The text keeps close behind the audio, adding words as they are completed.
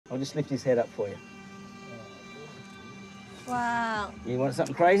I'll just lift his head up for you. Wow. You want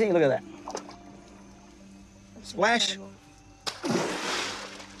something crazy? Look at that. Splash. Incredible.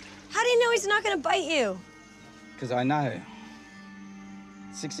 How do you know he's not going to bite you? Because I know.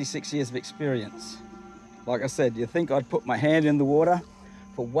 66 years of experience. Like I said, you think I'd put my hand in the water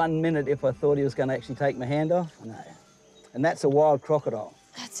for 1 minute if I thought he was going to actually take my hand off? No. And that's a wild crocodile.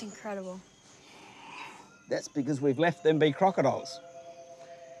 That's incredible. That's because we've left them be crocodiles.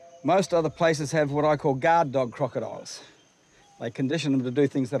 Most other places have what I call guard dog crocodiles. They condition them to do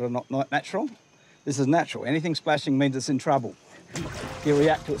things that are not natural. This is natural. Anything splashing means it's in trouble. You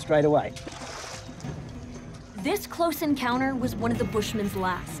react to it straight away. This close encounter was one of the Bushman's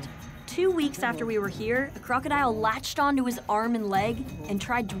last. 2 weeks after we were here, a crocodile latched onto his arm and leg and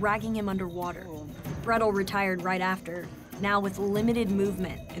tried dragging him underwater. Bredl retired right after, now with limited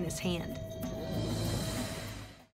movement in his hand.